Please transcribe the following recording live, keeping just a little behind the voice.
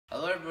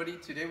everybody?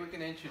 Today we're going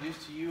to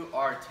introduce to you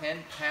our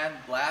 10-pan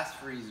blast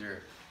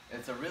freezer.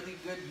 It's a really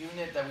good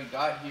unit that we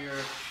got here,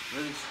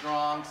 really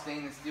strong,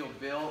 stainless steel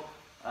built.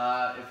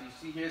 If you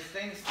see here,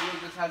 stainless steel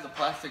just has a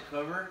plastic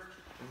cover.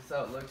 This is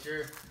how it looks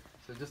here.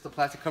 So just the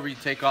plastic cover you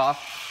take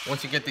off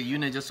once you get the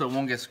unit, just so it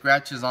won't get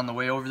scratches on the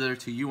way over there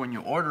to you when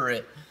you order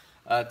it.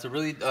 It's a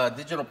really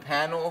digital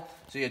panel,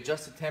 so you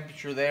adjust the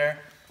temperature there.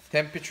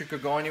 Temperature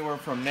could go anywhere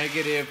from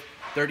negative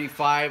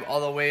 35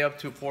 all the way up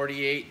to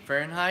 48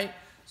 Fahrenheit.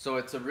 So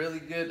it's a really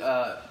good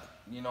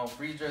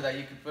freezer that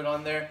you can put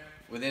on there.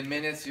 Within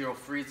minutes you'll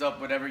freeze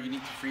up whatever you need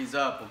to freeze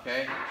up,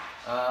 okay?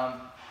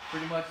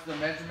 Pretty much the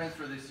measurements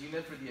for this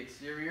unit for the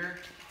exterior,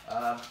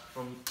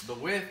 from the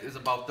width is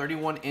about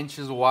 31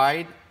 inches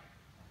wide,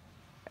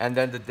 and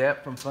then the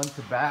depth from front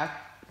to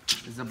back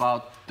is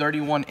about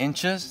 31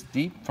 inches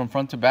deep from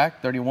front to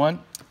back, 31,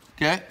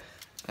 okay?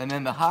 And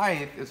then the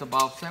height is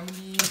about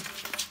 70,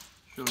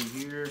 show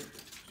you here,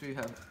 so you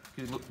can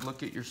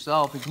look at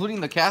yourself,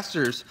 including the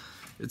casters,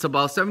 it's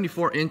about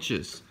 74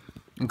 inches,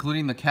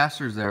 including the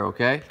casters there,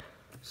 okay?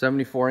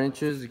 74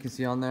 inches, you can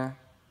see on there,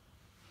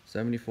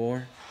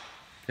 74,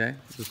 okay?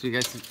 Just so you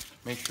guys can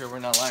make sure we're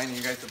not lying to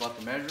you guys about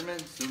the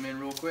measurements. Zoom in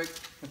real quick.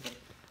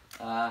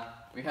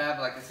 We have,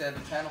 like I said, the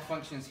panel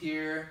functions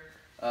here,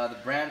 the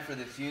brand for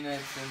this unit,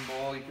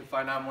 symbol. You can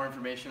find out more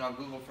information on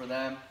Google for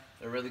them.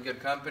 They're a really good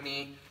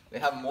company. They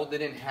have a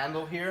molded in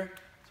handle here,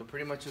 so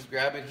pretty much just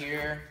grab it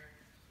here,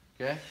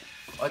 okay?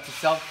 Oh, it's a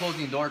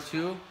self-closing door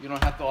too. You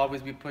don't have to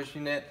always be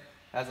pushing it.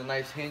 Has a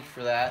nice hinge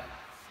for that.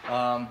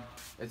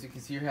 As you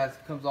can see here,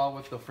 comes all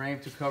with the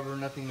frame to cover,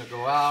 nothing to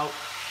go out.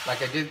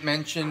 Like I did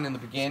mention in the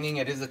beginning,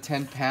 it is a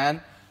 10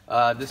 pan.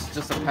 This is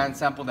just a pan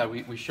sample that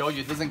we show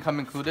you. It doesn't come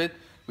included.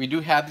 We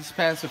do have these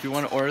pans, so if you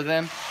want to order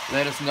them,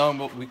 let us know and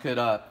we could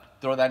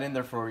throw that in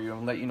there for you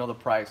and let you know the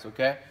price,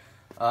 okay?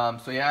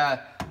 So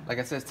yeah, like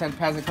I said, it's 10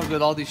 pans. It comes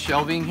with all these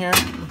shelving here.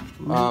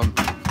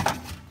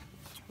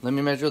 Let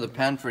me measure the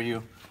pan for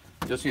you,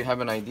 just so you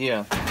have an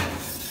idea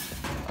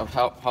of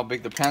how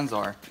big the pans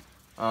are.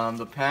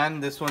 The pan,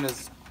 this one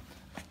is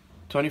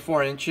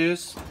 24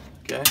 inches,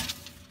 okay,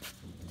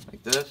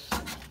 like this,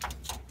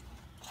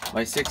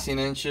 by 16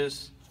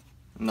 inches,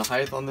 and the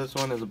height on this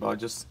one is about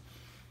just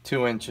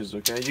 2 inches,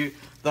 okay?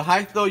 The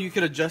height though, you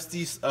could adjust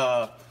these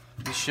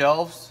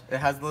shelves. It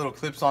has little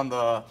clips on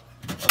the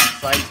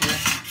sides here,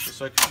 just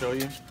so I can show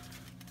you.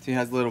 See, it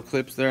has little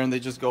clips there, and they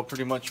just go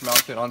pretty much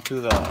mounted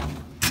onto the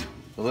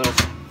little,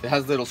 it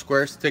has little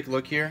squares. Take a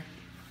look here.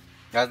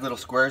 It has little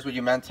squares where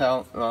you mount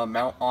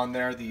on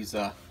there these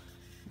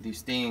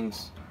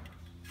things,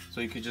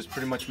 so you could just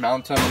pretty much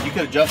mount them, and you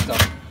could adjust them.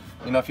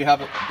 You know, if you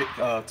have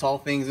tall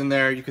things in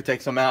there, you could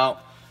take some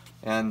out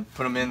and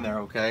put them in there,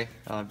 okay?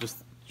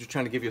 Just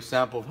trying to give you a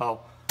sample of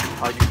how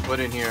you can put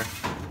in here.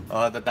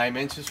 The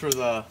dimensions for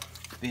the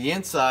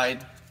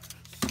inside,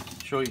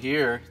 show you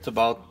here, it's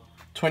about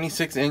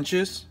 26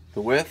 inches,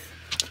 the width.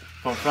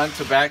 From front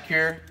to back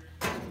here,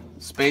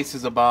 space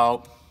is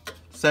about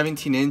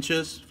 17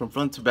 inches from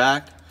front to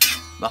back.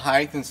 The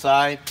height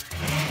inside,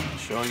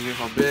 show you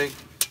how big.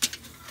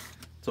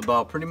 It's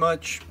about pretty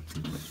much,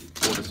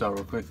 pull this out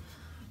real quick,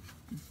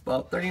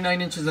 about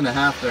 39 inches and a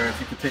half there, if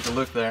you could take a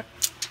look there.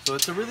 So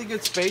it's a really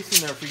good space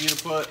in there for you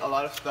to put a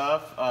lot of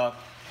stuff.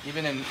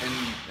 Even in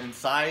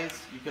size,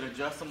 you could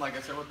adjust them, like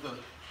I said, with the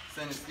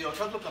stainless steel. It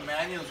comes with a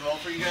manual as well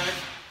for you guys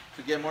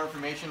to get more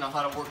information on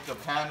how to work the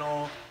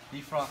panel,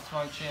 defrost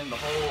function, the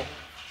whole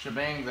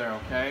shebang there,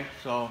 okay?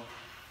 So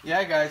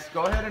yeah guys,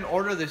 go ahead and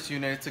order this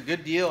unit. It's a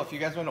good deal. If you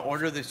guys want to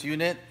order this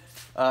unit,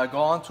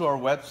 go on to our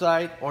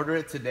website, order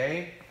it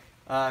today.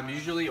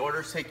 Usually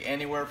orders take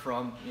anywhere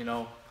from,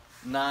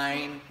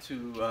 9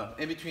 to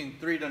in between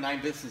 3 to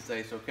 9 business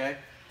days, okay?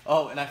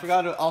 Oh, and I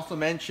forgot to also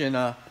mention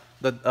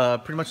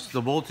pretty much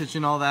the voltage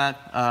and all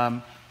that.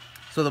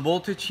 So the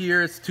voltage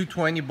here is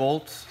 220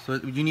 volts, so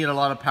you need a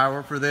lot of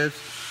power for this.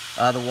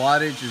 The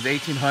wattage is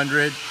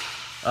 1800,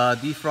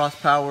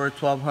 defrost power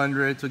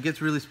 1200, so it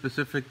gets really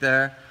specific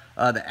there.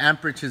 The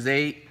amperage is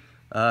 8.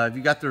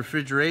 You got the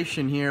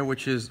refrigeration here,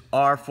 which is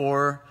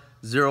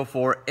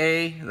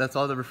R404A. That's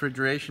all the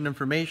refrigeration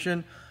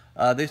information.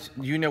 This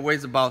unit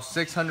weighs about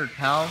 600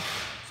 pounds,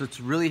 so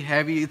it's really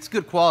heavy. It's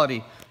good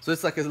quality. So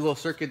it's like a little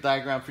circuit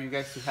diagram for you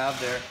guys to have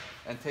there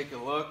and take a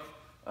look.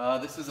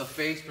 This is a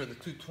face for the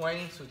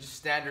 220, so just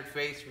standard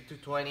face for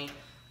 220,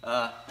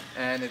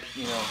 and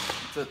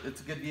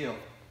it's a good deal.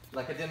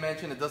 Like I did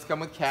mention, it does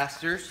come with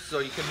casters, so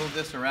you can move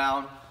this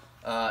around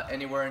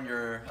anywhere in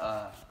your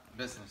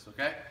business,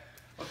 okay?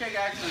 Okay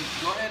guys, so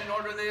go ahead and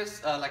order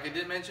this. Like I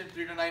did mention,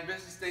 3 to 9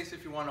 business days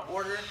if you want to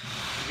order.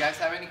 If you guys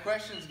have any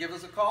questions, give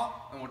us a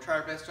call and we'll try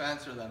our best to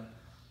answer them.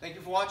 Thank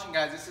you for watching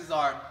guys. This is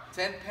our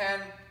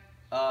 10-pan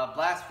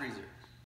blast freezer.